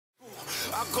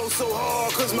I go so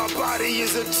hard cause my body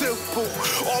is a temple.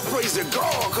 All praise to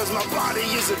God cause my body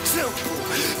is a temple.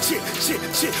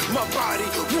 My body,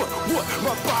 what,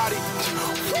 my body.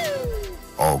 Woo.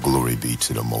 All glory be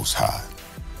to the Most High.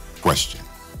 Question: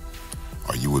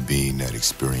 are you a being that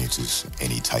experiences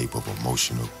any type of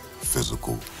emotional,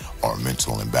 physical, or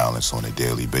mental imbalance on a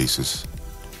daily basis?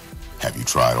 Have you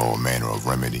tried all manner of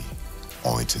remedy,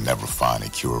 only to never find a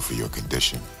cure for your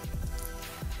condition?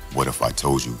 What if I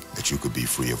told you that you could be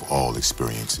free of all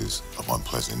experiences of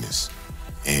unpleasantness,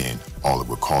 and all it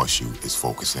would cost you is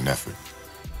focus and effort?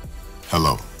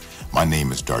 Hello, my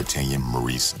name is Dartagnan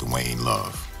Maurice Dwayne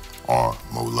Love, or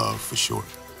Mo Love for short.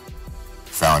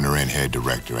 Founder and head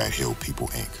director at Heal People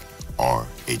Inc., or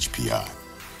HPI.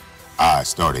 I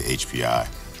started HPI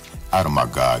out of my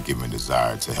God-given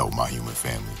desire to help my human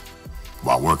family.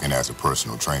 While working as a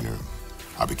personal trainer,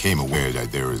 I became aware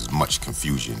that there is much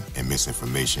confusion and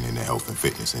misinformation in the health and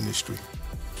fitness industry.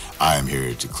 I am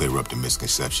here to clear up the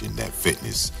misconception that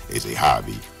fitness is a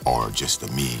hobby or just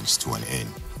a means to an end.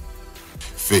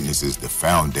 Fitness is the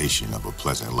foundation of a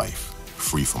pleasant life,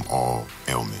 free from all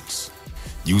ailments.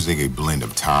 Using a blend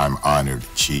of time-honored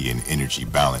chi and energy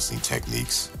balancing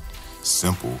techniques,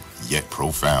 simple yet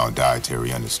profound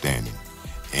dietary understanding,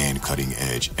 and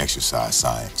cutting-edge exercise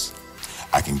science,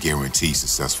 I can guarantee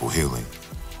successful healing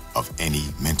of any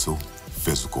mental,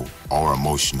 physical, or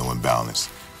emotional imbalance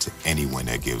to anyone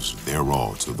that gives their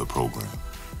all to the program.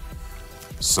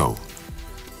 So,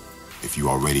 if you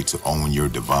are ready to own your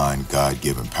divine,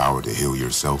 God-given power to heal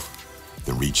yourself,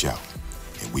 then reach out,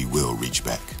 and we will reach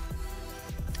back.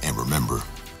 And remember,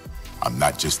 I'm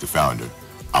not just the founder,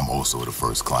 I'm also the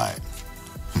first client.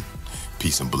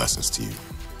 Peace and blessings to you.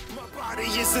 My body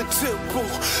is a temple.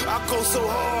 I go so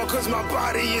hard cause my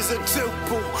body is a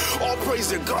temple. All praise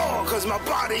to God cause my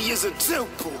body is a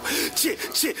temple.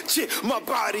 My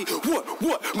body,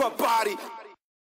 what, my body.